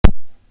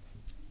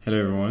Hello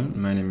everyone,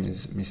 my name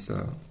is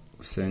Mr.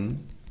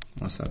 Hussein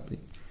Mosapi,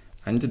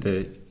 and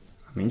today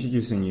I'm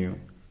introducing you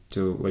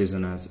to what is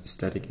known as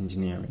static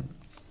engineering.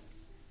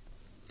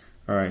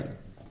 Alright,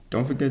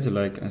 don't forget to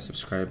like and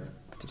subscribe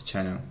to the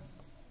channel.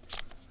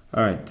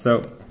 Alright,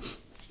 so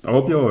I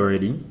hope you're all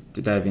ready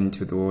to dive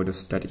into the world of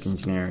static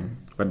engineering.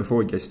 But before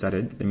we get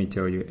started, let me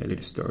tell you a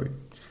little story.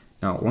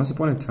 Now, once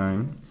upon a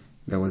time,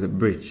 there was a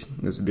bridge.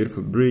 There was a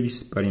beautiful bridge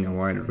spanning a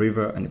wide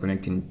river and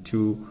connecting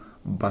two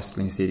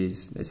bustling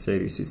cities. Let's say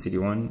this is city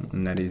 1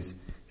 and that is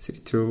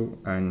city 2,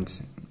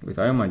 and with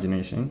our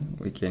imagination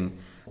we can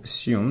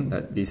assume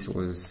that this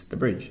was the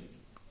bridge.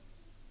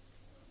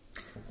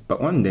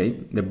 But one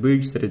day the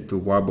bridge started to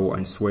wobble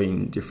and sway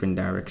in different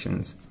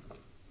directions.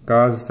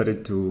 Cars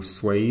started to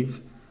swerve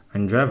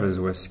and drivers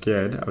were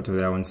scared out of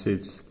their own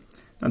seats.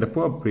 Now the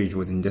poor bridge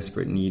was in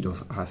desperate need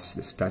of us,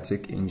 the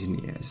static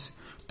engineers,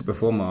 to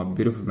perform our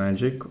beautiful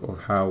magic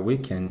of how we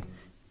can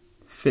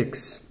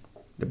fix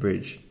the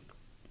bridge.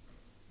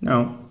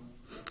 Now,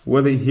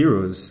 we're the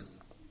heroes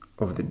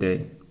of the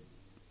day.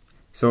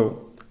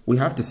 So, we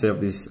have to save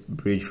this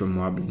bridge from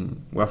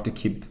wobbling. We have to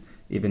keep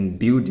even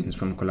buildings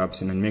from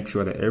collapsing and make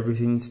sure that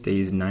everything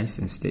stays nice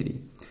and steady.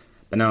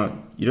 But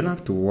now, you don't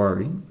have to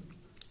worry.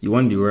 You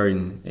won't be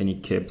wearing any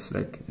capes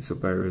like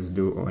superheroes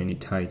do or any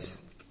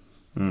tights.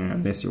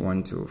 Unless you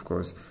want to, of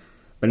course.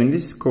 But in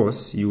this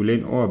course, you will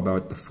learn all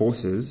about the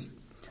forces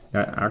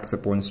that act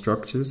upon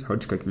structures, how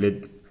to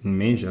calculate and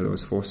measure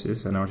those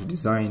forces, and how to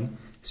design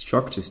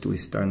structures to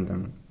withstand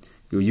them.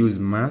 You'll use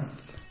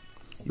math,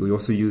 you'll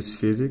also use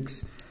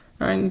physics,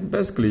 and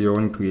basically your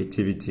own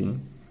creativity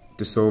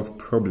to solve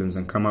problems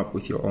and come up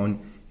with your own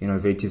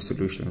innovative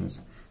solutions.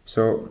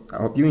 So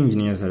I hope you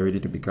engineers are ready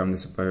to become the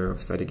superior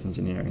of static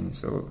engineering.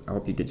 So I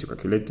hope you get your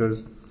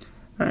calculators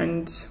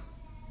and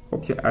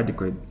hope you're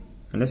adequate.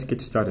 And let's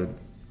get started.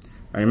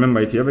 And remember,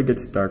 if you ever get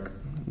stuck,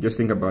 just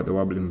think about the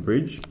wobbling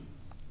bridge,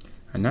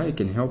 and now you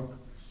can help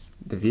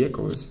the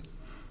vehicles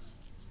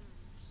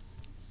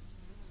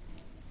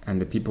and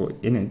the people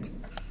in it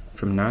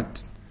from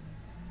not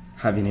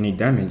having any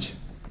damage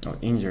or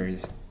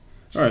injuries.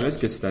 Alright, let's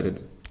get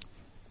started.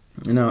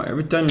 Now,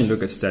 every time you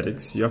look at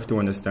statics, you have to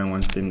understand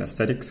one thing, that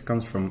statics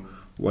comes from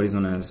what is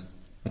known as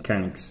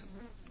mechanics.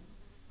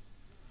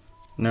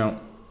 Now,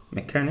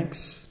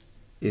 mechanics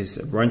is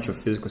a branch of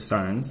physical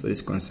science that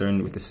is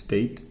concerned with the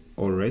state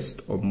or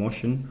rest or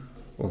motion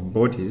of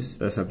bodies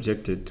that are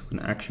subjected to an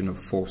action of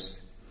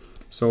force.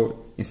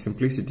 So, in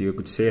simplicity, you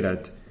could say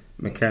that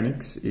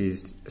mechanics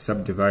is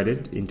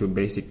subdivided into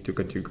basic two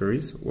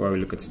categories, where we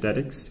look at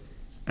statics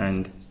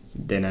and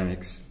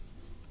dynamics.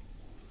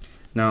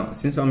 Now,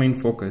 since our main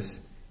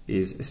focus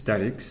is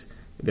statics,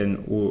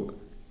 then we'll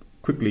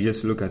quickly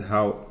just look at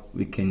how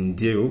we can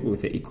deal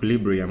with the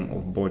equilibrium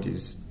of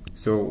bodies.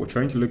 So we're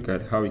trying to look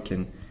at how we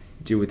can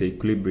deal with the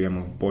equilibrium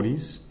of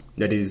bodies,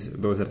 that is,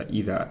 those that are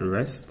either at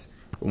rest.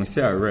 When we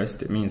say at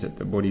rest, it means that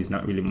the body is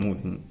not really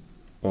moving,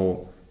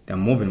 or they're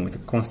moving with a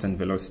constant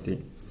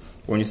velocity.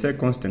 When you say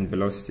constant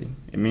velocity,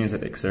 it means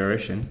that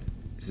acceleration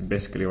is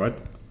basically what?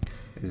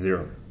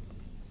 0.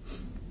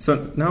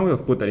 So now we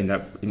have put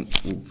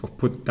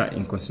that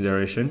in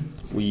consideration.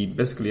 We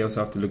basically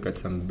also have to look at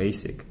some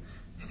basic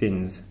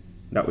things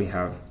that we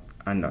have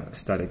under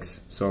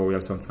statics. So we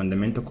have some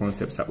fundamental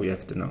concepts that we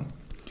have to know.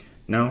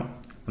 Now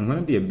I'm going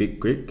to be a bit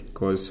quick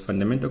because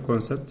fundamental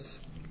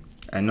concepts,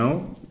 I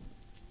know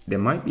they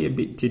might be a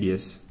bit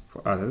tedious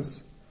for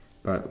others,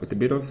 but with a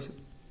bit of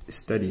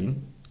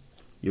studying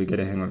you'll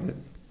get a hang of it.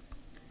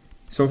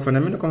 So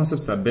fundamental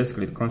concepts are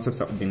basically the concepts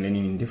that we've been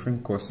learning in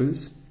different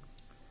courses.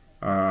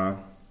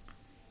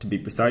 To be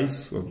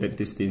precise, we've learned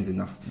these things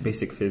in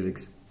basic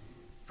physics.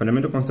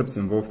 Fundamental concepts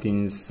involve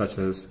things such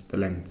as the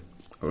length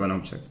of an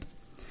object.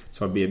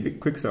 So I'll be a bit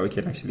quick so we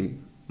can actually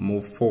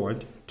move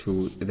forward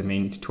to the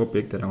main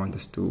topic that I want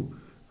us to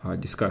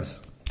discuss.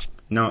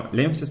 Now,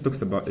 length just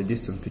talks about the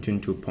distance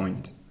between 2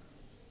 points.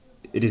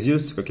 It is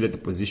used to calculate the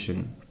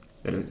position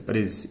that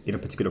is in a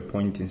particular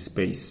point in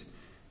space,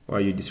 while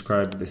you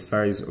describe the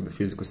size of the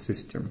physical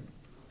system.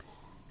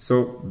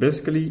 So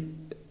basically,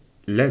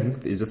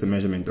 length is just a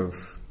measurement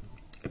of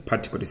a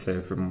particle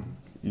itself from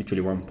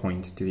literally one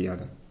point to the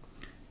other.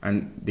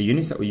 And the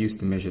units that we use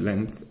to measure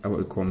length are what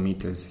we call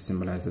meters,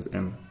 symbolized as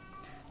m.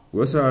 We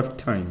also have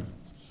time.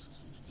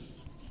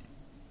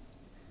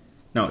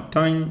 Now,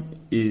 time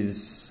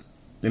is,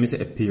 let me say,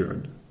 a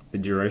period, the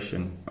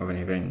duration of an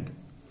event.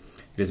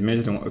 It is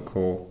measured in what we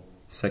call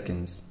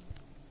seconds.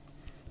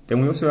 Then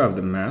we also have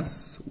the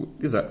mass.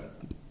 These are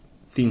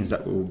things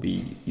that we'll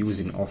be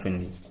using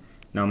oftenly.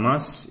 Now,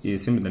 mass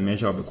is simply the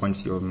measure of the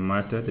quantity of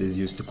matter that is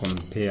used to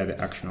compare the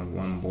action of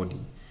one body,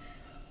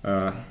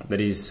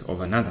 that is, of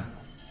another.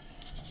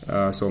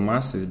 So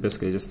mass is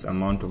basically just the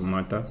amount of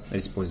matter that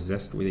is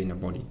possessed within a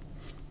body.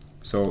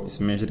 So it's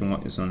measured in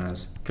what is known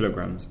as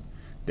kilograms.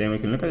 Then we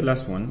can look at the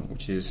last one,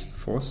 which is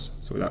force.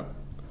 So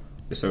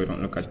we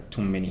don't look at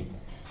too many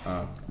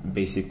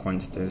basic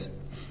quantities.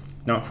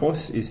 Now,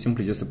 force is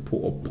simply just a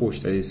pull or push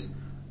that is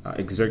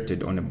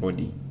exerted on a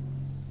body.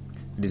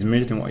 It is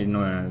measured in what is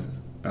known as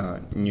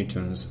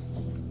newtons.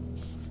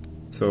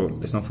 So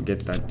let's not forget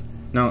that.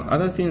 Now,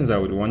 other things I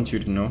would want you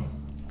to know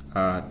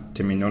are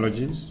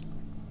terminologies,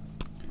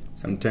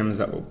 some terms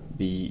that will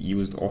be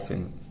used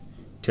often.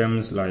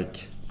 Terms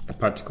like a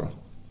particle.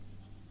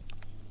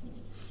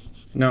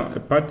 Now, a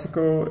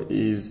particle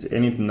is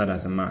anything that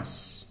has a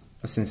mass.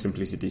 That's in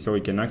simplicity. So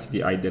we can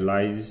actually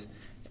idealize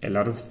a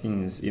lot of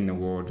things in the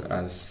world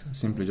as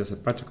simply just a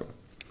particle.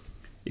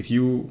 If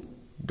you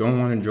don't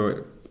want to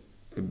draw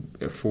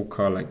a full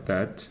car like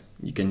that,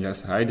 you can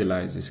just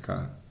idealize this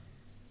car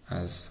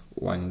as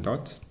one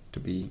dot to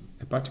be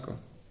a particle.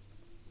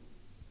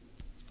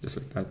 Just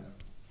like that.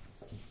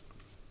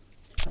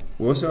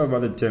 We also have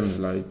other terms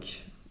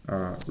like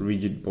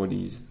rigid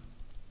bodies.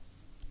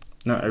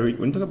 Now, when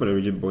you talk about a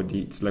rigid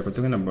body, it's like we're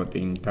talking about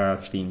the entire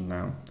thing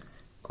now,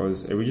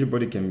 because a rigid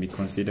body can be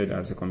considered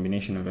as a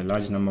combination of a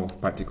large number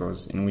of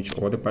particles in which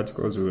all the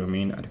particles will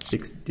remain at a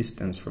fixed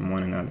distance from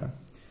one another.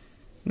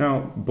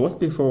 Now, both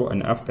before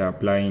and after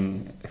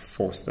applying a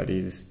force, that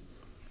is.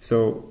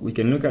 So we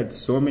can look at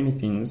so many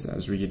things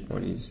as rigid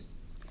bodies,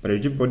 but a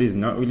rigid body is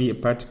not really a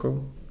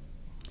particle.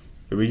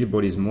 A rigid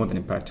body is more than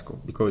a particle,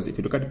 because if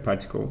you look at a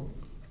particle,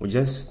 we're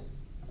just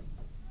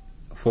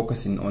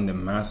focusing on the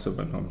mass of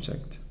an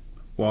object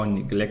while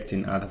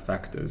neglecting other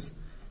factors.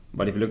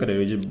 But if you look at a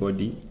rigid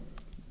body,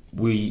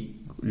 we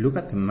look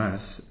at the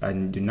mass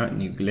and do not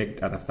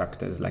neglect other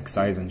factors like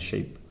size and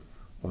shape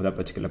of that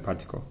particular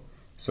particle.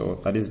 So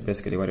that is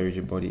basically what a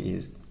rigid body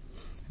is.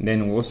 And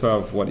then we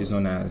also have what is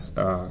known as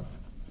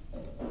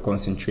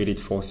concentrated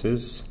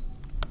forces.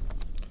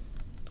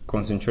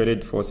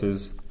 Concentrated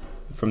forces,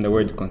 from the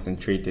word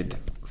concentrated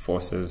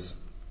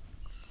forces.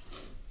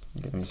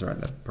 Okay, let me just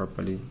write that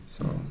properly.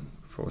 So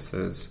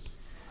forces.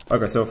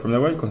 Okay, so from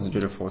the word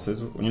concentrated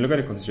forces, when you look at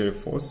a concentrated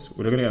force,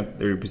 we're looking at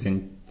the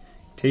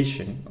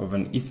representation of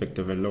an effect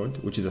of a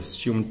load which is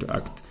assumed to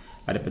act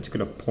at a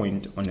particular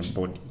point on a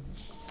body.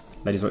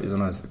 That is what is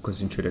known as a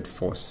concentrated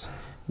force.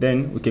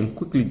 Then we can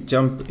quickly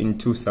jump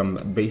into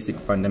some basic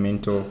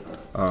fundamental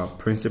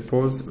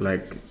principles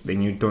like the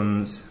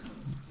Newton's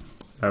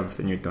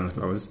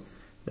laws.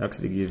 They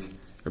actually give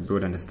a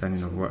broad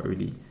understanding of what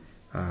really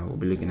we'll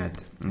be looking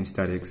at in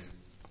statics.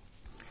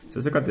 So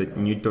let's look at the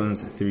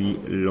Newton's 3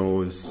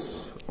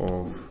 laws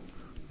of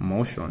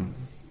motion.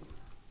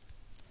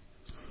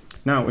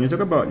 Now, when you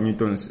talk about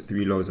Newton's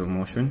 3 laws of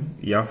motion,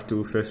 you have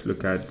to first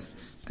look at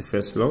the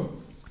first law.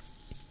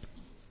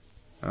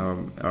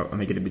 I'll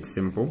make it a bit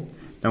simple.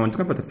 Now, when we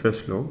talk about the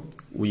first law,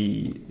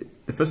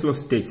 the first law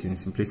states in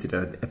simplicity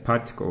that a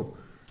particle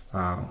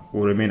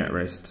will remain at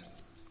rest.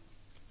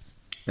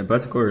 A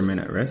particle will remain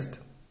at rest,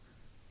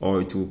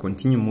 or it will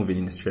continue moving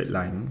in a straight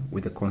line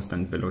with a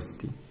constant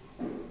velocity,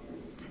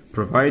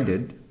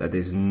 provided that there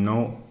is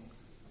no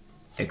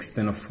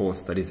external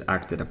force that is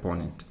acted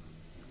upon it.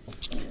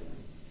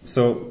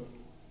 So,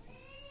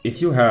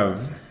 if you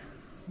have,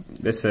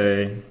 let's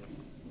say,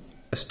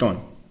 a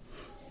stone.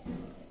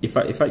 If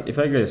I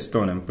get a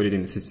stone and put it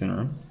in the sitting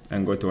room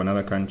and go to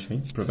another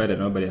country, provided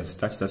nobody has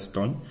touched that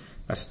stone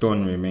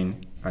will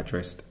remain at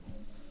rest,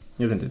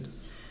 isn't it?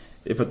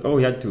 If at all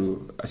we had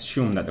to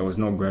assume that there was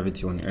no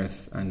gravity on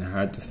Earth and I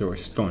had to throw a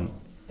stone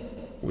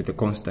with a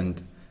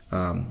constant,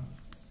 or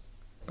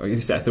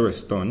if I throw a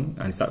stone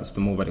and it starts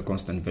to move at a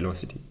constant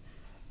velocity,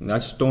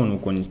 that stone will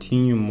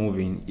continue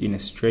moving in a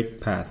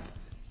straight path,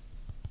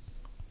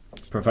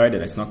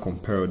 provided it's not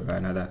compelled by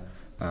another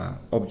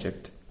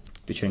object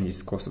to change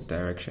its course of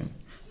direction.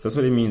 So that's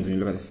what it means when you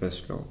look at the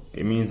first law.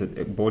 It means that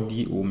a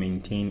body will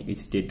maintain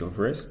its state of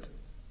rest,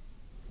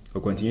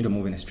 will continue to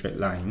move in a straight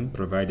line,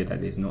 provided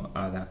that there's no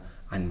other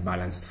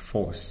unbalanced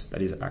force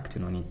that is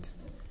acting on it.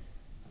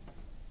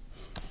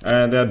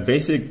 There are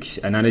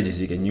basic analogies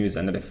you can use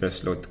under the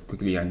first law to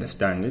quickly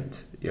understand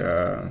it.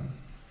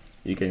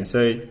 You can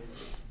say,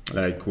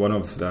 like one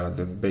of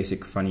the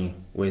basic funny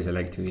ways I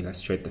like to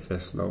illustrate the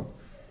first law,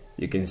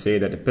 you can say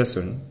that a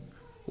person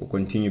will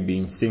continue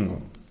being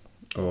single,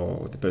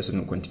 or the person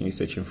will continue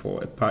searching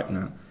for a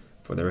partner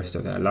for the rest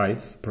of their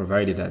life,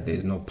 provided that there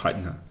is no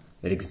partner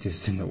that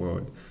exists in the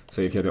world.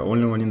 So if you're the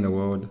only one in the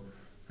world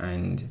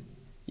and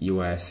you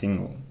are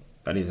single,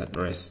 that is at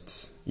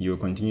rest, you will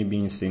continue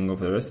being single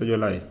for the rest of your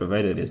life,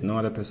 provided there's no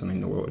other person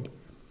in the world.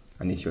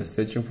 And if you're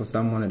searching for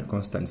someone at a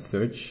constant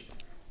search,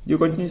 you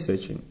continue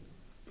searching.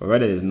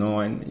 Provided there's no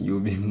one, you'll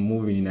be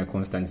moving in a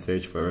constant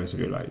search for the rest of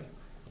your life.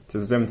 So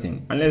it's the same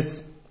thing.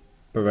 Unless,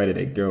 provided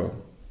a girl,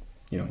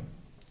 you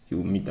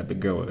meet up a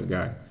girl or a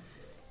guy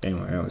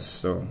anywhere else.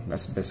 So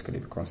that's basically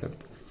the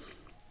concept.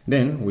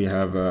 Then we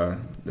have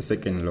the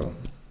second law.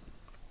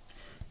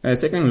 The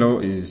second law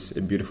is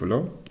a beautiful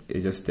law.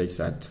 It just states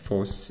that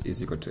force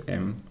is equal to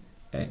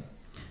ma.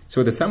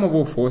 So the sum of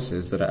all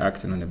forces that are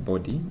acting on a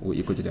body will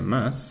equal to the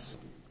mass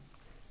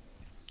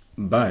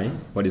by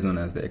what is known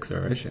as the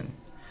acceleration.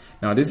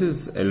 Now this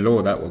is a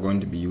law that we're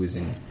going to be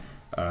using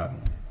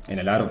in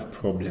a lot of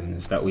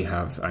problems that we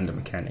have under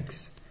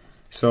mechanics.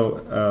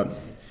 So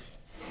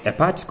a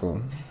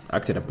particle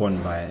acted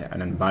upon by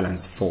an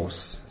unbalanced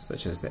force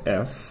such as the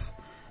F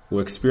will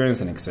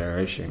experience an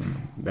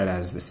acceleration that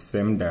has the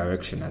same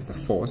direction as the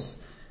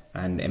force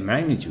and a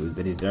magnitude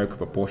that is directly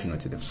proportional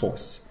to the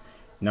force.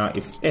 Now,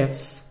 if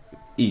F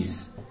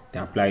is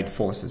the applied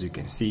force, as you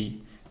can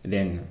see,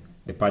 then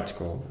the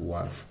particle will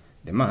have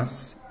the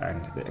mass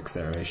and the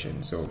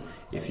acceleration. So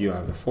if you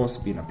have a force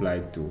being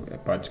applied to a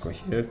particle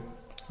here,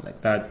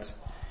 like that,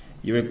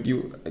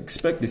 you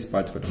expect this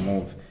particle to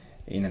move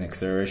in an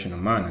accelerational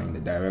manner in the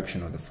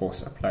direction of the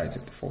force applied. So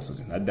if the force was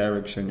in that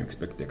direction, you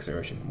expect the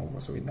acceleration to move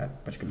also in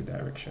that particular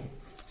direction.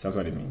 So that's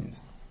what it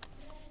means.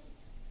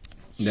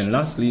 Then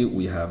lastly,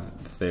 we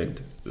have the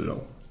third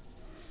law.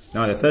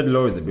 Now the third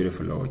law is a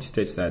beautiful law, which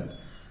states that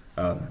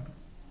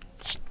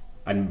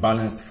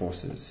unbalanced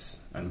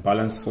forces,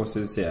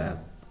 say I have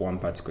one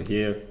particle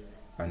here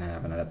and I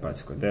have another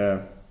particle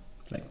there,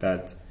 like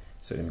that.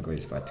 So let me go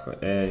this particle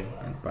A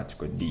and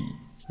particle D.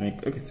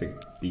 Okay, say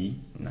B,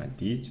 not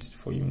D, just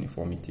for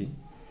uniformity.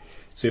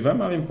 So if I'm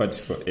having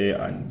particle A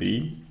and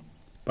B,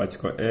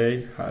 particle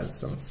A has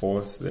some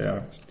force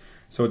there.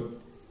 So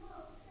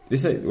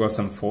this is we have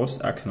some force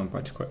acting on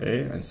particle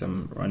A and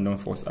some random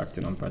force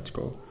acting on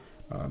particle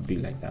B,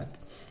 like that.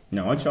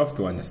 Now what you have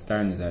to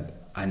understand is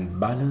that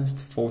unbalanced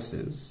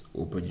forces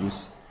will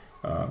produce,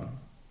 let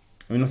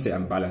me not say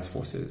unbalanced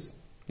forces,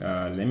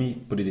 let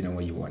me put it in a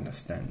way you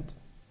understand.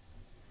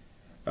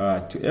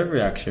 To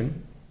every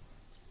action,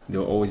 there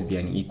will always be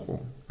an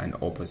equal and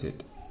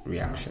opposite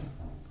reaction.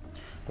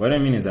 What I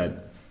mean is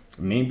that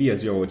maybe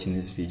as you're watching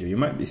this video, you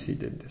might be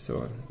seated.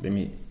 So let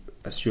me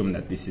assume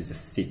that this is a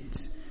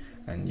seat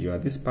and you are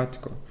this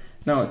particle.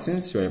 Now,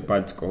 since you're a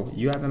particle,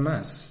 you have a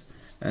mass,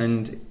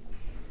 and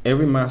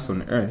every mass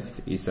on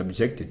Earth is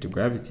subjected to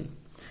gravity.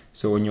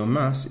 So when your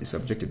mass is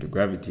subjected to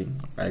gravity,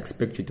 I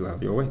expect you to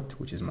have your weight,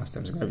 which is mass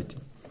times gravity.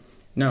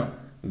 Now,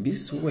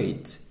 this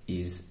weight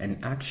is an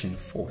action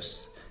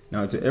force.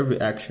 Now, to every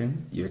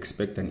action, you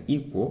expect an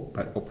equal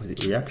but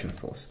opposite reaction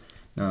force.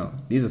 Now,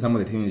 these are some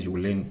of the things you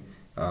will learn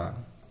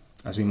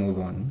as we move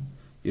on.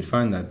 You'll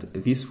find that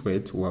this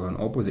weight will have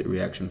an opposite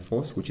reaction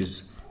force, which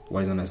is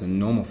what is known as a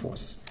normal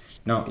force.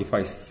 Now, if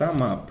I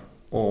sum up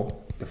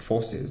all the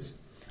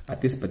forces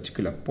at this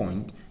particular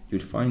point,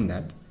 you'll find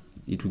that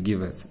it will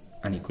give us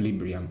an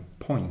equilibrium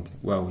point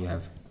where we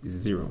have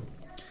 0.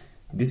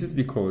 This is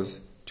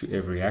because to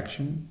every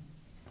action,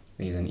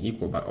 there is an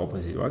equal but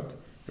opposite what?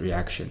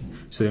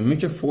 Reaction. So the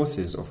major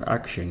forces of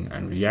action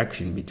and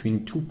reaction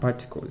between two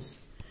particles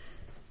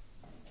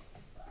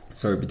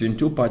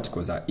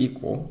are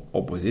equal,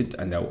 opposite,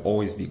 and they will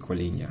always be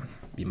collinear.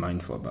 Be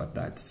mindful about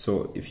that.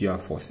 So if you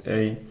have force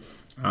A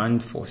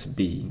and force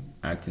B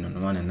acting on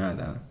one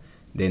another,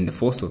 then the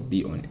force of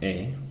B on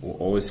A will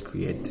always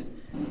create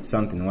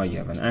something where you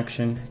have an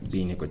action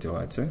being equal to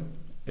what?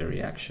 A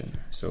reaction.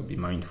 So be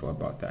mindful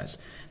about that.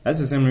 That's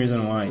the same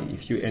reason why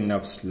if you end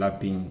up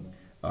slapping,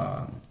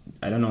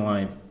 I don't know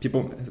why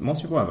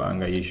most people have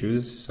anger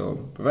issues. So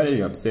provided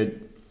you're upset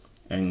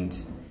and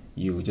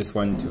you just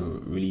want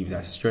to relieve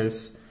that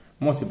stress,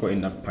 most people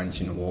end up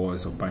punching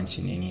walls or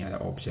punching any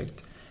other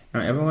object.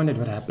 Now, ever wondered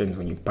what happens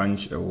when you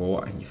punch a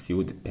wall and you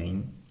feel the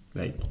pain?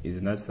 Like,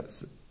 isn't that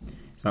it's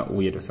not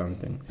weird or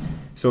something?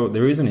 So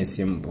the reason is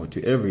simple.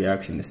 To every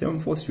action, the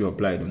same force you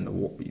apply on the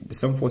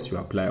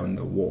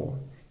wall,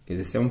 is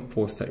the same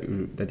force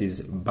that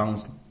is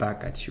bounced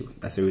back at you.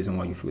 That's the reason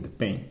why you feel the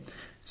pain.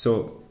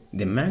 So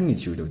the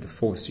magnitude of the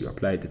force you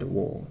apply to the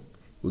wall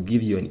will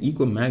give you an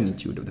equal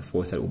magnitude of the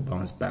force that will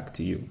bounce back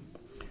to you.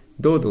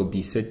 Though there will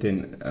be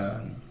certain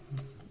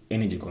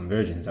energy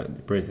conversions that will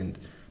be present,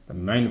 but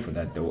be mindful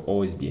that there will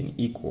always be an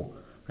equal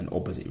and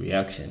opposite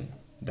reaction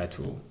that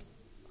you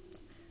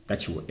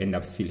will end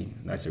up feeling.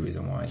 That's the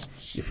reason why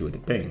you feel the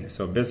pain.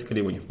 So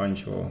basically, when you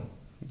punch your wall,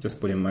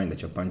 just put in mind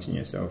that you're punching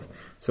yourself.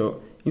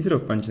 So instead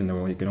of punching the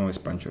wall, you can always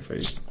punch your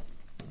face.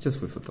 Just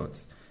food for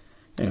thoughts.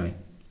 Anyway,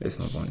 let's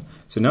move on.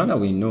 So now that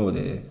we know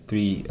the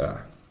three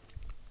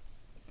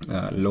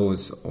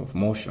laws of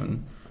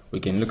motion, we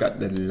can look at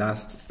the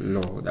last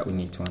law that we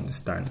need to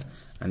understand.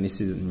 And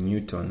this is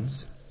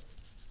Newton's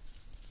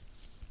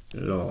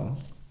law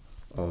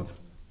of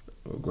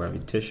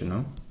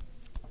gravitational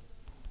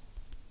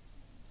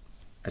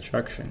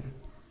attraction.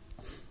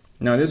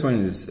 Now this one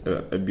is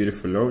a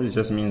beautiful law. It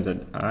just means that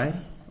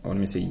or let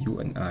me say you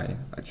and I, are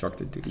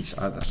attracted to each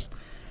other.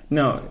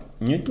 Now,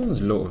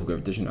 Newton's law of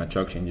gravitational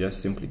attraction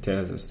just simply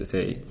tells us to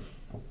say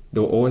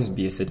there will always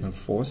be a certain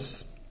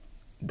force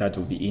that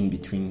will be in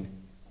between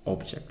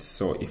objects.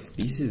 So if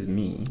this is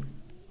me,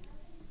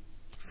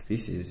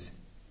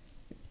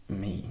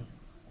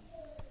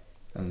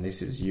 and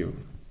this is you,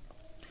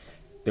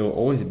 there will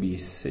always be a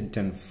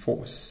certain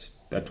force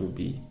that will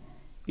be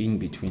in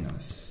between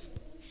us.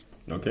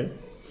 Okay?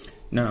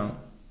 Now,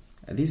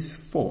 this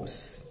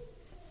force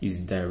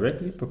is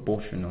directly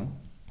proportional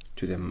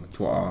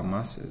to our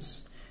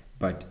masses,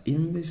 but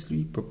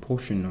inversely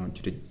proportional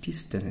to the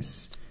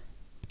distance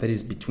that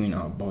is between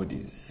our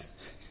bodies.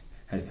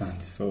 I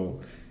sound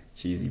so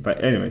cheesy,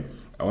 but anyway,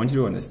 I want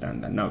you to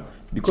understand that. Now,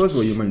 because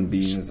we're human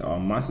beings, our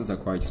masses are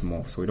quite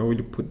small, so we don't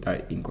really put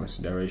that in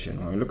consideration.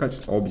 When we look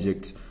at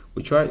objects,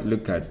 we try to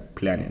look at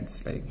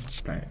planets, like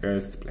planet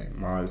Earth, planet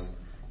Mars,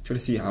 try to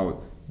see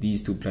how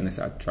these two planets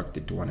are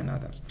attracted to one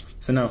another.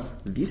 So now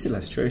this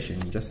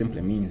illustration just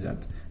simply means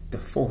that the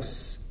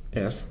force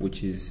F,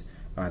 which is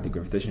the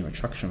gravitational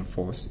attraction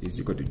force, is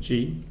equal to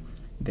G,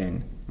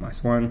 then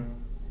mass 1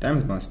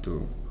 times mass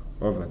 2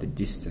 over the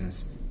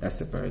distance that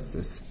separates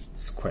us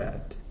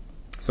squared.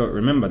 So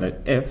remember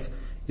that F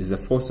is the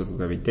force of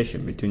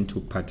gravitation between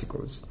two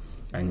particles,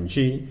 and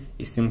G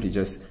is simply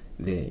just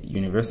the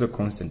universal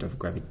constant of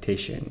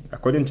gravitation.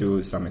 According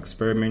to some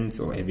experiments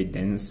or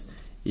evidence,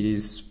 it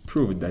is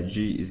proved that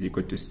G is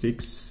equal to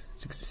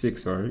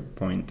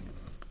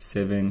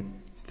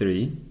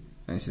 0.73,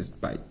 and this is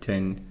by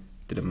 10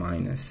 to the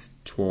minus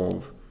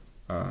 12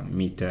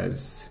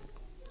 meters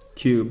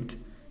cubed,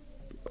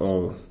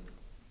 or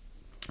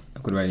I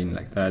could write in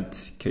like that,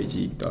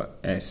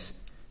 kg.s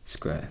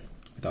squared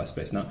without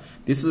space. Now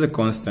this is a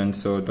constant,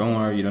 so don't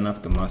worry, you don't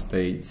have to master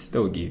it.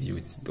 They'll give you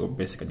it, they'll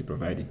basically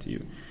provide it to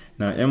you.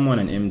 Now m1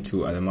 and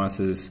m2 are the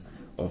masses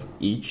of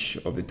each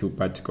of the two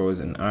particles,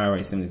 and r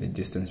is simply the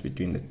distance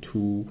between the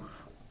two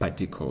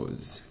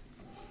particles.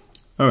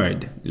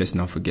 Alright, let's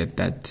not forget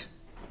that.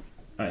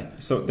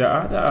 Alright, so there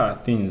are other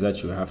things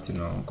that you have to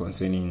know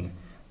concerning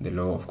the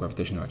law of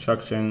gravitational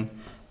attraction,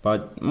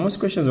 but most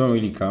questions don't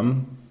really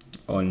come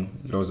on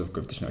laws of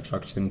gravitational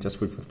attraction. Just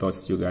food for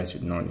thoughts, you guys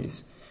should know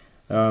this.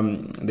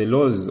 The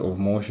laws of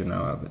motion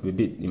are a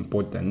bit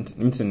important.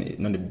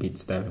 Not a bit,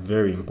 they're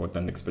very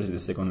important, especially the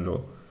second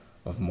law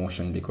of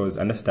motion, because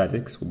under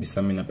statics we'll be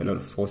summing up a lot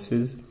of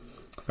forces,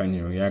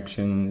 finding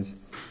reactions,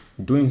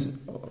 doing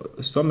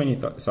so many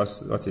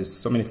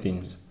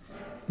things.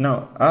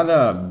 Now,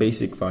 other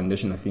basic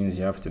foundational things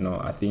you have to know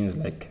are things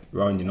like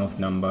rounding off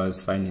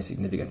numbers, finding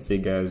significant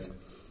figures,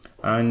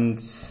 and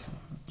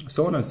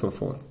so on and so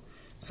forth.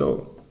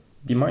 So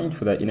be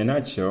mindful that in a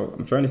nutshell,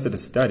 I'm trying to say that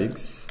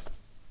statics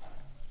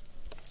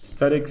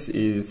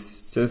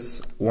is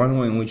just one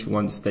way in which you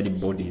want to study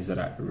bodies that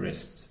are at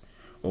rest,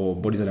 or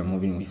bodies that are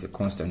moving with a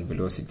constant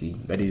velocity.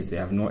 That is, they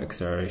have no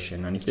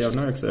acceleration. And if they have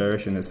no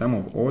acceleration, the sum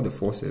of all the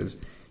forces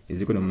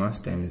is equal to mass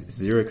times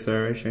zero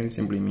acceleration. It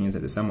simply means that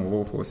the sum of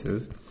all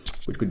forces,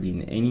 which could be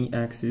in any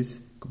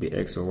axis, could be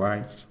x or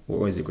y, will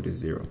always equal to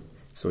 0.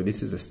 So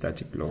this is a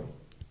static law.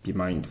 Be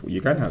mindful.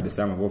 You can't have the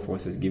sum of all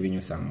forces giving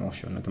you some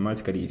motion.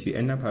 Automatically, if you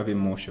end up having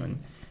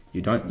motion,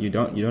 you don't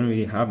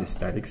really have the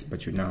statics,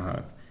 but you now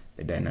have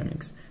the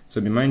dynamics.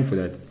 So be mindful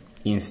that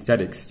in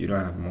statics you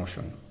don't have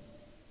motion.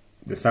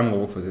 The sum of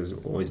all forces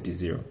will always be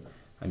 0.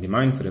 And be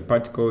mindful the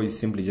particle is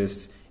simply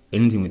just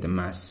anything with a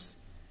mass,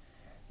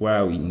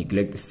 while we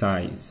neglect the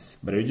size.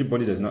 But a rigid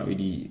body does not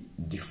really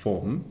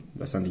deform.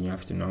 That's something you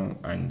have to know.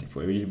 And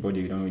for a rigid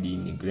body, we don't really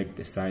neglect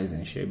the size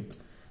and shape.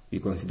 We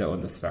consider all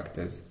those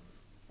factors.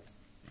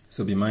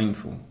 So be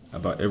mindful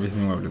about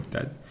everything we've looked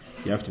at.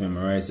 You have to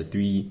memorize the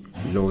 3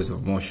 laws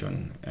of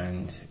motion,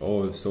 and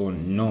also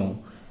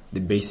know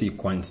the basic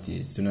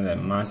quantities. To know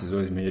that mass is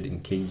always measured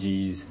in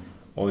kgs,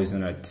 always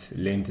know that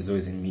length is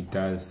always in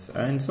meters,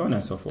 and so on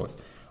and so forth.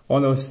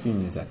 All those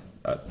things are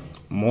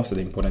most of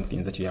the important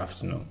things that you have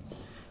to know.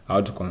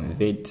 How to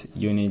convert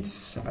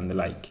units and the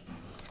like.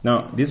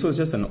 Now, this was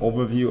just an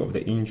overview of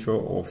the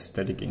intro of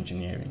static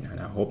engineering, and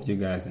I hope you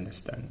guys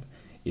understand.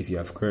 If you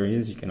have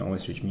queries, you can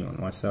always reach me on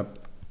WhatsApp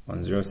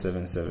on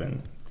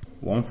 077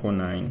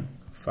 149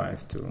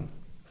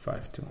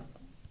 5252.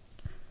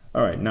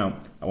 Alright, now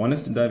I want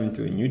us to dive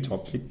into a new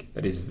topic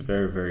that is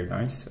very, very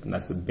nice, and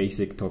that's the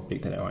basic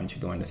topic that I want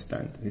you to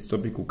understand. This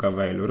topic will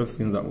cover a lot of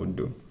things that we'll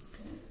do.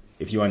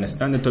 If you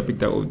understand the topic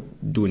that we'll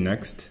do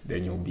next,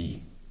 then you'll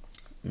be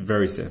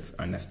very safe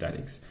under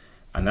statics.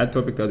 And that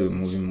topic that we're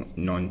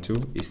moving on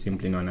to is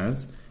simply known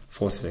as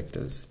force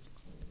vectors.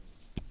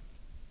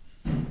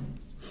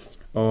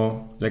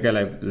 Or, like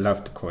I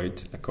love to call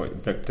it, I call it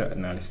vector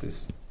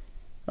analysis.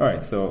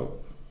 Alright, so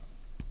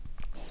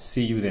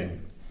see you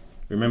then.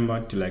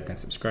 Remember to like and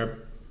subscribe,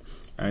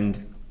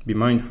 and be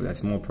mindful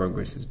that more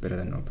progress is better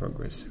than no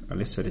progress. And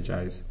let's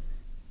strategize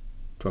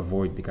to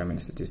avoid becoming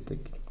a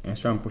statistic, and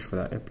try and push for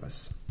that A+.